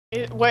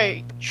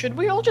Wait, should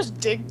we all just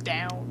dig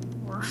down?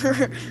 Or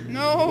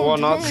No. Well,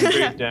 not don't.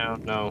 straight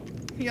down. No.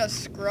 You got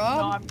scrub.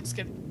 No, I'm just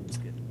kidding. Just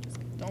kidding.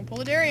 Don't pull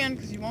a Darian,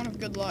 because you won't have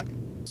good luck.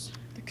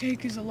 The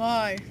cake is a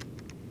lie.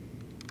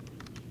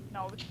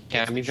 No.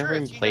 Yeah, it's you've the never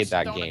even truth, you played just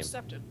that don't game.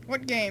 accept it.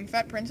 What game?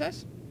 Fat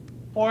Princess?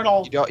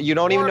 Portal. You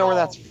don't even know where Portal.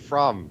 that's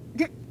from.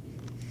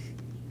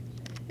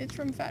 It's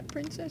from Fat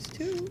Princess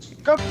too.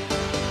 Go.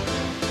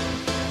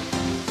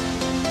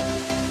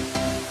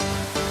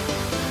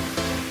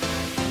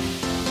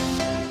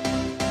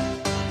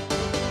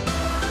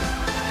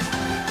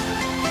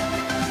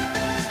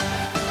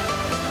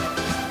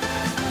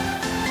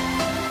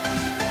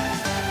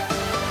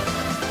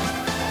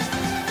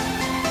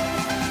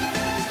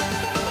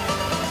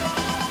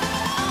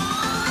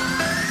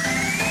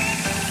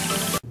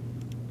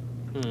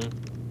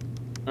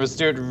 Let's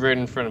do it right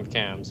in front of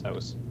Cam's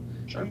house.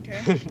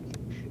 Okay.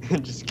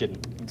 Just kidding.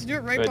 Let's do it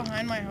right But-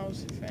 behind my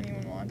house if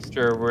anyone wants to.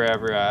 Sure,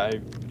 wherever. I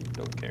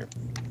don't care.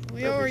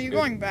 Leo, are you good.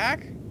 going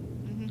back?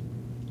 Mm-hmm.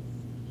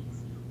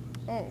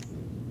 Oh.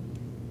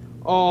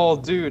 Oh,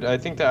 dude, I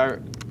think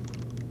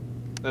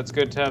that's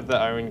good to have the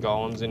iron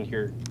golems in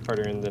here,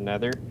 Carter, in the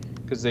nether,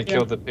 because they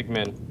kill the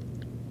pigmen.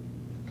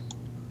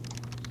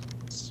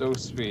 So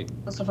sweet.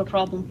 Less of a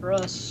problem for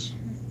us.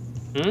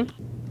 Hmm?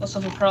 Less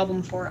of a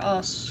problem for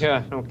us.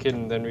 Yeah, no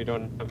kidding, then we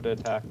don't have to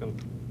attack them.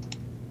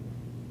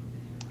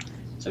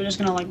 So we're just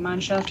gonna like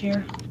mineshaft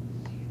here.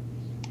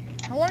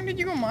 How long did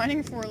you go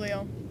mining for,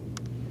 Leo?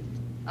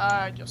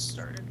 I just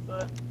started,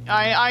 but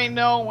I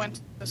know when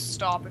to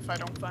stop if I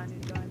don't find any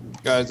diamonds.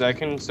 Guys, I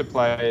can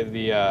supply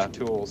the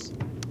tools.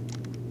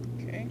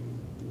 Okay.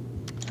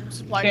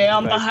 Supply Okay,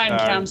 I'm Like, behind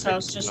Cam's like,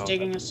 house, just no.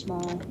 digging a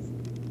small.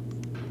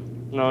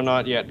 No,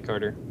 not yet,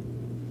 Carter.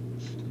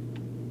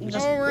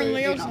 Just Oh, we're in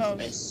really Leo's enough house.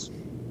 space.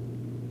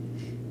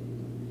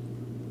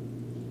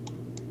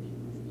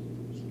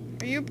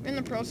 Are you in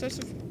the process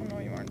of... Oh, no,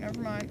 you aren't. Never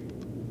mind.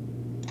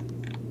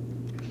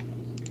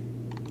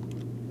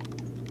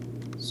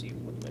 Let's see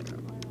what layer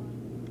am I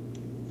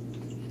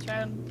on?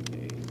 10.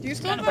 Okay. Do you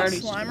still Kind have of that already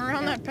slime started,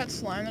 around yeah. that pet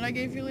slime that I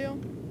gave you, Leo?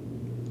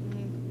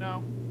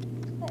 No.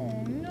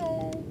 Oh,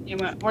 no.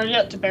 Yeah, we're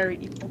yet to bury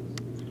people.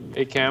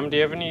 Hey, Cam, do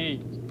you have any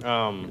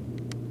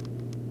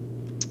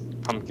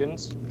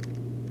pumpkins?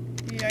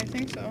 Yeah, I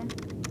think so.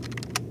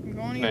 I'm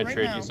going to Can I eat right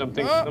trade now. you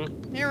something Oh, for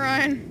them? hey,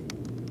 Ryan.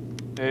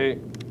 Hey,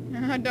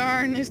 Ah,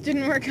 darn, this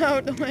didn't work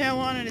out the way I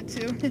wanted it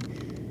to.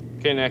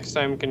 okay, next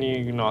time, can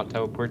you not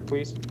teleport,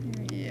 please?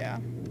 Yeah.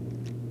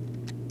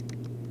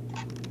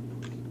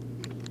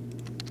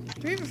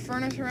 Do we have a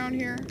furnace around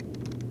here?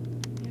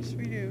 Yes,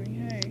 we do.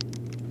 Yay.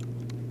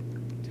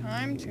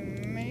 Time to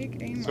make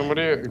a mine.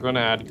 Somebody gonna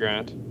add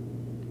Grant.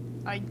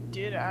 I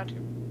did add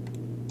him.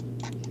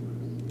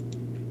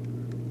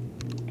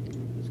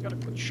 He's gotta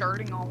quit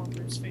sharding all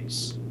over his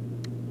face.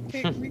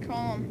 Okay,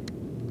 recall him.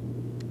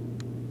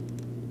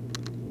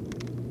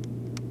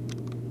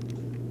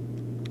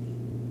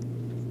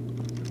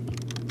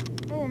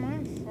 Oh, am I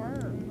on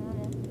fire?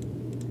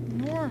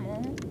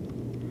 Normal.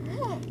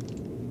 Normal?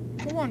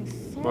 Go on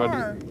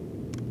far.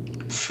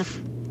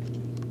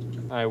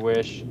 I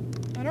wish.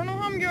 I don't know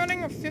how I'm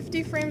getting a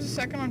 50 frames a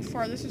second on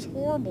far. This is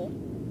horrible.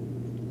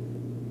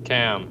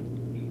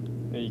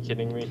 Cam, are you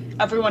kidding me?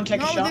 Everyone take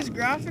a Not with shot. this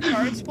graphic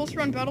card. It's supposed to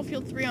run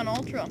Battlefield 3 on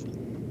Ultra.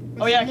 With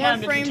Oh yeah, more Cam,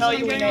 did we frames tell than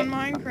you I'm we getting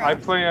on need... Minecraft. I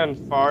play on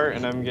far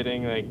and I'm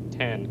getting like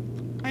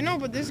 10. I know,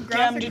 but this Cam,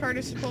 graphic did- card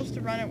is supposed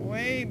to run it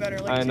way better.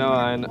 Like I know,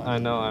 200 plus. I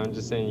know, I'm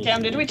just saying.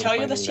 Cam, did we tell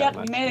you this yet?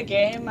 We made a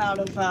game out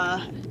of,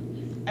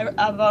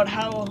 about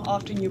how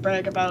often you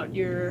brag about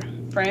your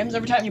frames.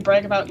 Every time you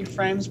brag about your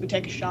frames, we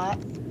take a shot.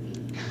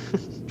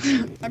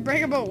 I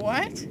brag about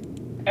what?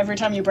 Every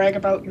time you brag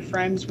about your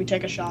frames, we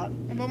take a shot.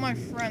 About my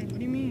friends. What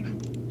do you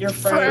mean? Your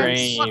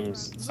frames.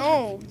 Frames.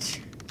 Oh,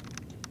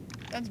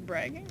 that's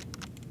bragging?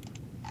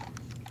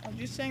 I was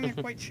just saying they're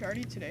quite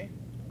shardy today.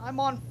 I'm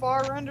on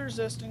far render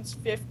resistance,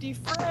 50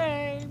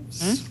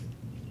 frames.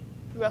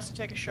 Who has to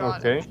take a shot?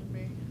 Okay. After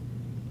me?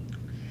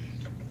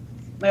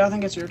 Leo, I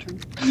think it's your turn.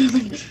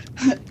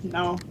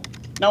 No.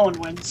 No one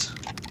wins.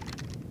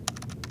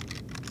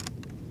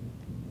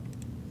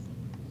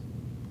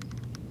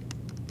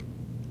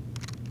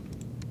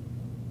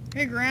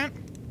 Hey, Grant.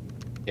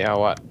 Yeah,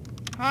 what?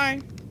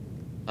 Hi.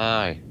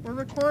 Hi. We're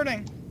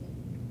recording.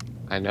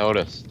 I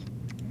noticed.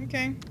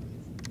 Okay.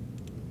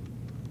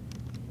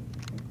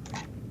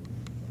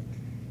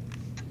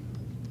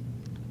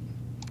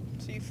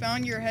 So you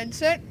found your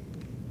headset?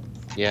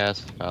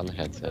 Yes, found the What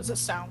headset. does it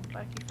sound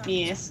like? You found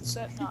Yes. the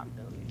set? Not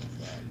really,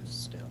 but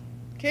still.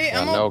 Okay, Yeah,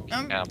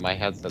 I'm no, my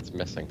headset's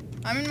missing.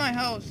 I'm in my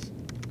house.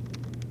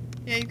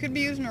 Yeah, you could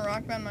be using a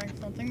rock band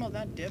microphone. Think about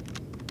that, dip.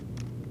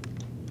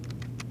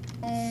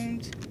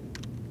 Owned.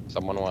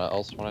 Someone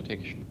else want to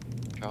take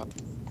a shot?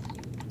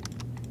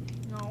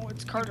 No,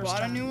 it's Carter's Bought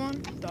a time. new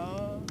one?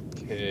 Duh.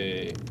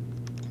 Okay.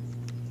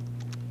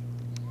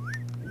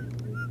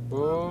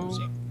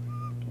 Oh.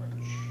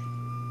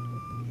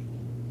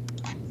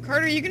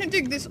 Carter, are you gonna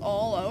dig this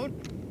all out?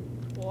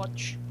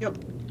 Watch. Yep.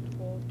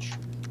 Watch.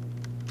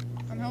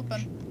 I'm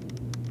helping.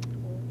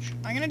 Watch.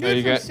 I'm gonna do Oh, it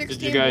you from got, 16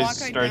 did you guys block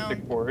height start down. the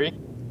quarry?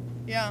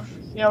 Yeah.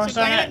 Yeah, we're So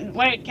starting Diana-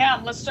 Wait,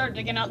 Cam, let's start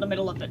digging out the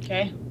middle of it,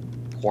 okay?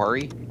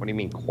 Quarry? What do you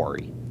mean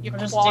quarry? You We're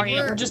just quarry.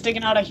 digging. We're just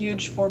digging out a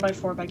huge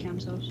 4x4 by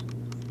Cam's house.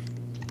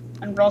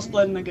 And we're all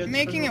splitting the goods.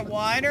 Making for it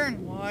wider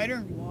and wider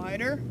and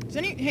wider.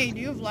 Hey, do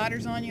you have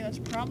ladders on you? That's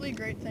probably a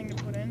great thing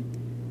to put in.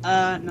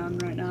 None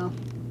right now.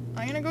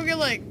 I'm gonna go get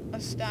like a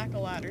stack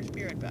of ladders.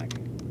 Be right back.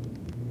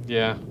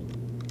 Yeah.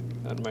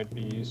 That might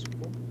be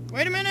useful.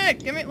 Wait a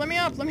minute! Let me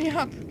up! Let me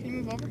up! Can you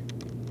move over?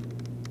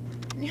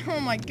 Oh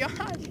my gosh!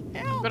 Help!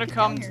 I'm gonna Get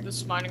come down to here.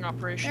 this mining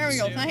operation. There we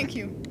go. soon. Thank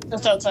you.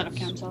 Just outside of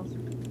Cam's house.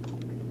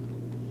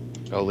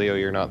 Oh, Leo,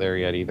 you're not there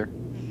yet either.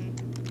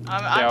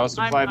 Yeah, I'll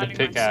supply the mining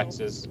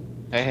pickaxes.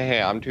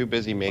 Hey, I'm too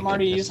busy making. I'm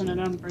already this. using it.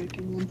 I'm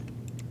breaking one.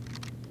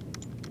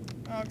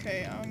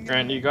 Okay, I'm gonna...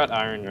 Grant, you got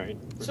iron, right?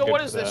 We're So good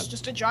what for is this? that.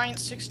 Just a giant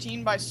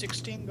 16 by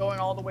 16 going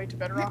all the way to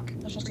bedrock?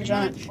 That's just a Pretty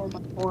giant much.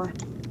 4x4.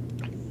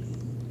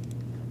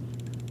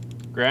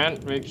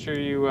 Grant, make sure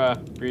you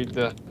breed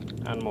the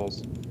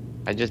animals.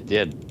 I just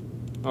did.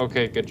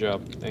 Okay, good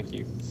job. Thank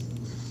you.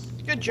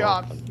 Good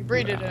job. You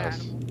breeded an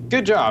Yes. animal.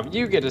 Good job.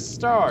 You get a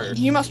star.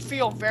 You must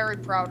feel very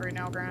proud right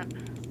now, Grant.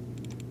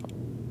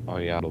 Oh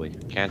yeah, totally.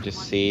 Can't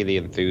just see the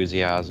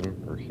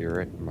enthusiasm or hear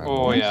it in my Oh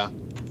voice. yeah.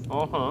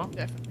 Uh-huh.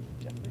 Definitely,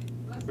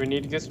 definitely. We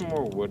need to get some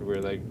more wood.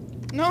 We're like,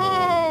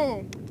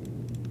 No!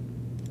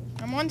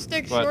 I'm one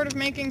stick What? short of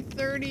making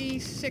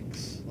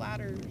 36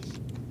 ladders.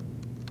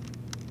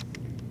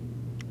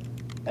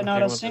 And not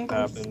Okay, a what single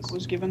happens? fuck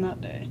was given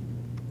that day.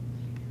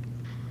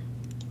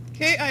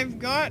 Okay, I've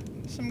got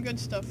some good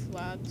stuff,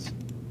 lads.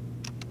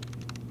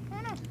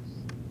 Oh no.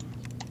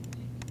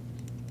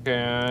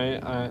 okay,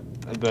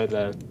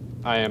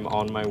 I am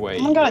on my way.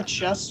 Someone got a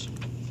chest.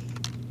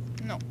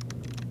 No.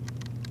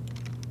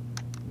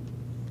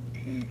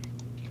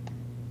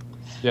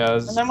 Yeah,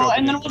 this is And then we'll probably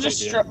and then a we'll good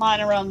just idea. strip mine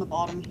around the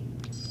bottom.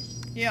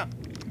 Yeah.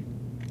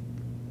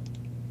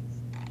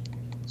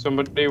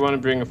 Somebody want to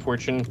bring a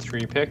fortune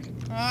 3 pick?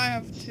 I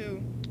have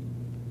 2.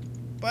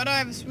 But I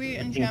have a sweet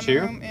enchantment two?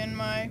 room in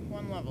my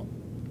 1 level.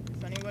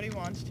 If anybody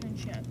wants to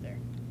enchant there.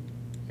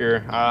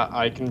 Here,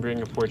 I can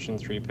bring a fortune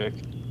 3 pick.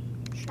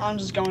 I'm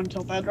just going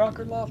till bedrock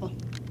or lava.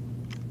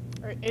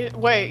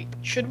 Wait,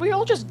 should we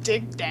all just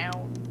dig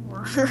down?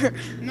 Or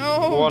No,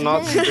 well,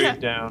 not don't. straight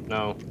down.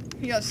 No.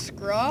 You got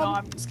scrub. no,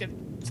 I'm just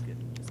kidding. Just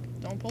kidding. Just kidding.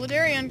 Don't pull a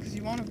Darien, because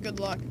you won't have good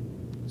luck.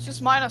 It's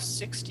just minus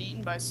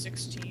 16 by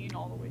 16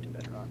 all the way to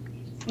bedrock.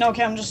 No,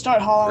 Cam, just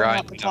start hollowing Right.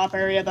 up the top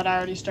area that I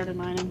already started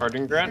mining.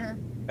 Pardon, Grant? Sure.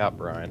 Yeah,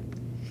 Brian.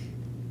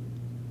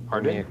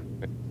 Pardon?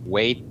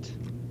 Wait.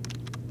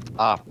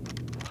 Up.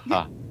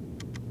 Huh.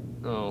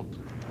 Oh.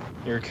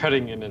 You're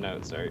cutting in and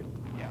out, sorry.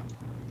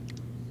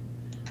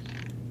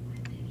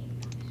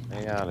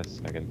 Hang on a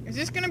second. Is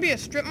this gonna be a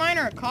strip mine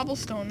or a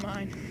cobblestone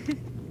mine?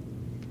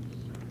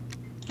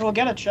 We'll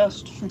get a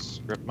chest.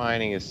 Strip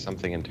mining is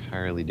something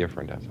entirely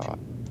different, I thought.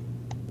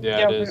 Yeah,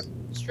 Yeah, it is.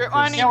 Strip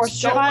mining, Yeah, we're is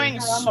strip mining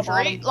going around the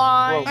straight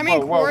bottom. line. I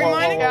mean, quarry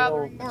mining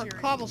gathering or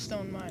materials.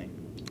 cobblestone mining?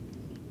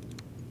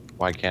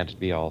 Why can't it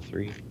be all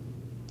three?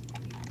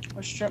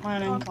 We're strip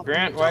mining.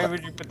 Grant, why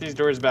would you put these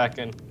doors back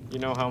in? You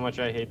know how much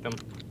I hate them.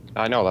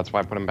 I know, that's why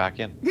I put them back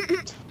in.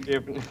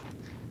 Yep.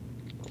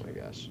 Oh my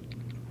gosh.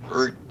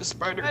 The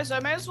spider. Guys, I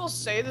may as well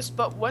say this,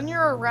 but when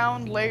you're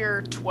around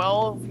layer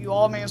 12, you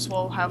all may as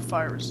well have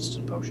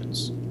fire-resistant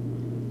potions. Why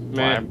I'm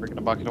Man, bringing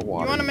a bucket of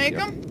water. You want to make Yep.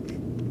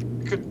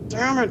 them? good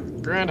damn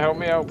it. Grant, help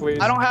me out, please.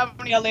 I don't have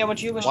any Yeah, Leo,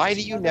 what you wish Why to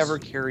do you service? never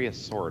carry a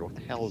sword? What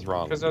the hell is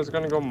wrong? Because I was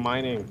gonna go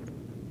mining.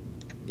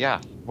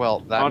 Yeah, well,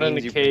 that Not in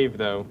means the you... cave,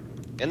 though.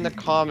 In the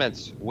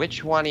comments,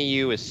 which one of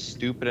you is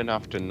stupid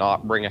enough to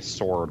not bring a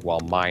sword while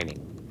mining?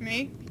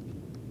 Me?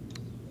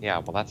 Yeah,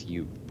 well, that's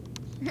you.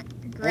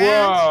 Grant?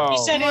 Whoa! He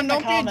said Come on, in the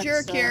don't comments, be a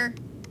jerk so- here.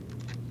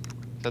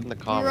 Said in the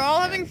We comments. were all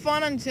man. having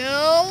fun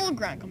until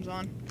Grant comes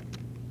on.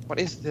 What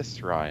is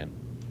this, Ryan?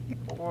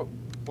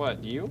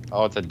 What, you?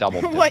 Oh, it's a double.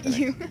 What picnic.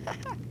 you?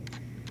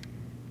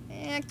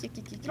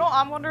 You know,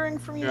 I'm wondering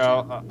from you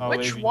Yeah, two, I'll which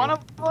leave you. one of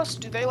us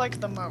do they like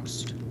the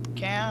most?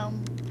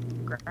 Cam?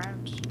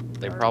 Grant?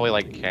 They or- probably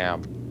like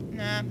Cam.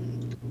 Nah.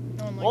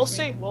 No one likes We'll me.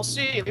 see, we'll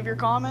see. Leave your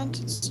comment.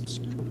 It's-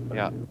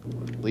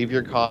 Leave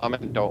your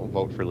comment and don't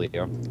vote for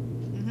Leo.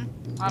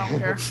 I don't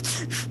care.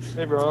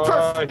 Hey, bro.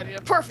 Perfect idea,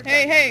 perfect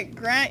Hey, idea. hey,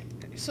 Grant.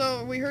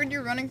 So we heard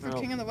you're running for Oh.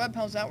 King of the Web.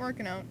 How's that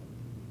working out?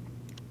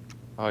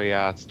 Oh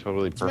yeah, it's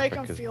totally To make perfect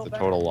him because feel it's a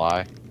better. total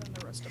lie. Than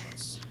the rest of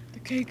us. The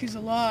cake is a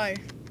lie.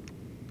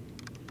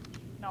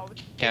 No,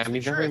 Cam, it's the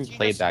you've never truth, even you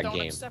played just that don't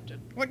game. accept it.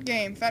 What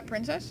game? Fat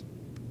Princess?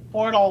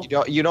 Portal.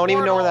 You don't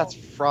even know where Portal. that's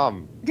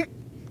from.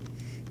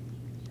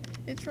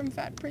 It's from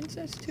Fat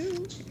Princess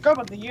too. Scrub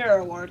of the Year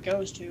award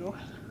goes to.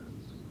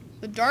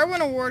 The Darwin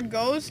Award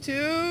goes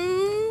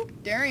to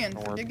Darian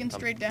for Or digging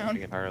straight something down.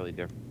 entirely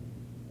different.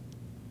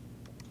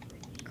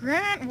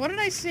 Grant, what did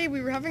I say?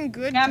 We were having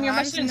good Cam, you're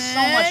times missing and so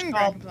then much Grant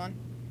gold. comes on.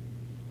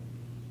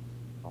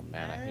 Oh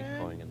man, I hate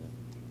going in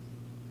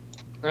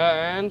there.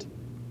 And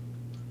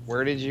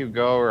Where did you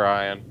go,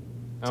 Ryan?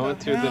 I went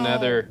To to the hell.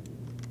 nether.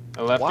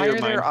 I left Why you a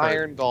are there minecart.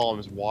 iron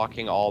golems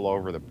walking all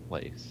over the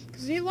place?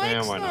 Because he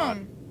likes why not?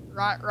 them.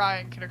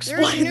 Ryan can There's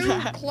explain new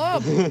that.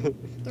 club. The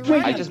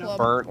Ryan I just Club.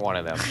 burnt one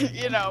of them.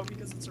 You know,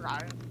 because it's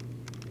Ryan.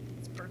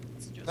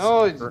 It's just...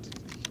 No, you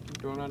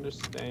don't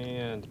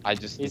understand. I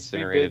just Needs to be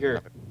incinerated bigger.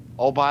 them.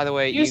 Oh, by the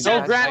way, You you said- No,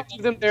 guys Grant, might,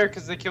 leave them there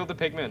because they killed the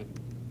pigmen.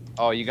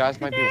 oh, you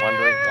guys might be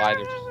wondering why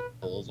there's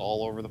holes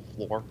all over the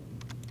floor.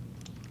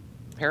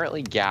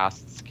 Apparently,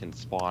 ghasts can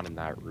spawn in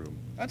that room.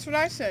 That's what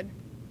I said.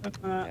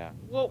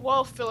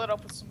 We'll fill it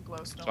up with some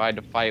glowstone. So I had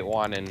to fight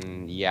one,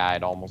 and yeah,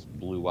 it almost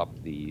blew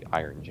up the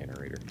iron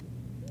generator.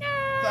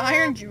 The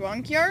iron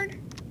junkyard?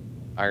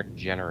 Iron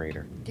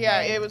generator.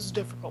 Yeah, it was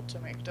difficult to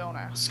make, don't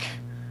ask.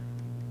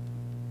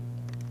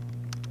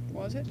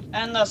 Was it?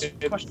 And the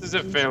This question. is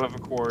a fail of a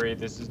quarry.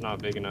 This is not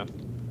big enough.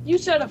 You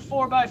said a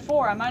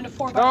 4x4. I mind a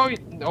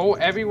 4x4. No,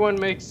 everyone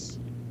makes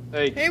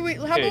like. Hey,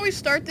 how about we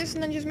start this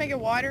and then just make it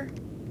wider?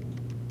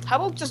 How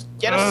about just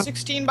get a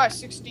 16 by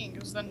 16,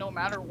 because then no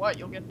matter what,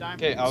 you'll get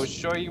diamonds. Okay, I'll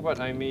show you what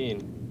I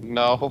mean.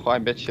 No, I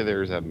bet you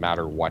there's a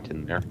matter what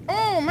in there.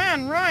 Oh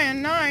man,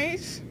 Ryan,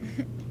 nice.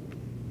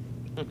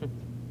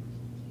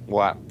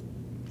 What?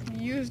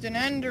 You used an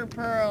ender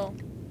pearl.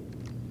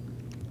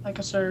 Like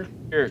a sir.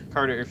 Here,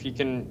 Carter, if you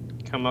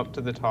can come up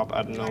to the top.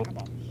 I don't know.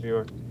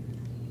 There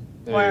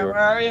Where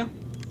are you?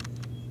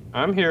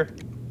 I'm here.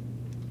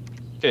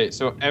 Okay,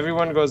 so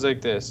everyone goes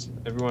like this.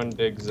 Everyone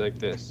digs like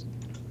this.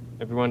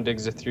 Everyone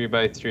digs a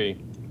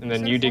 3x3, and then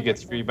Said you dig a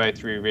 4x4.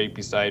 3x3 right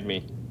beside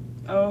me.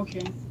 Okay.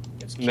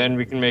 And then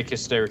we can make a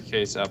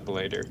staircase up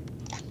later.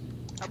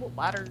 How about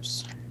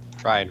ladders?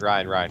 Ryan, come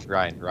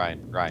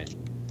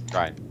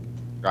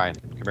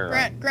here,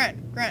 Ryan.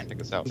 Grant, Check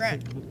this out.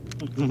 Grant.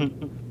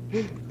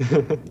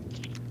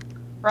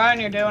 Ryan,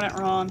 you're doing it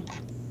wrong.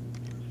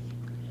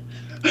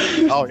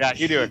 Oh yeah,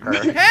 you do it,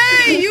 Carter.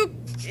 Hey, you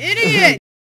idiot!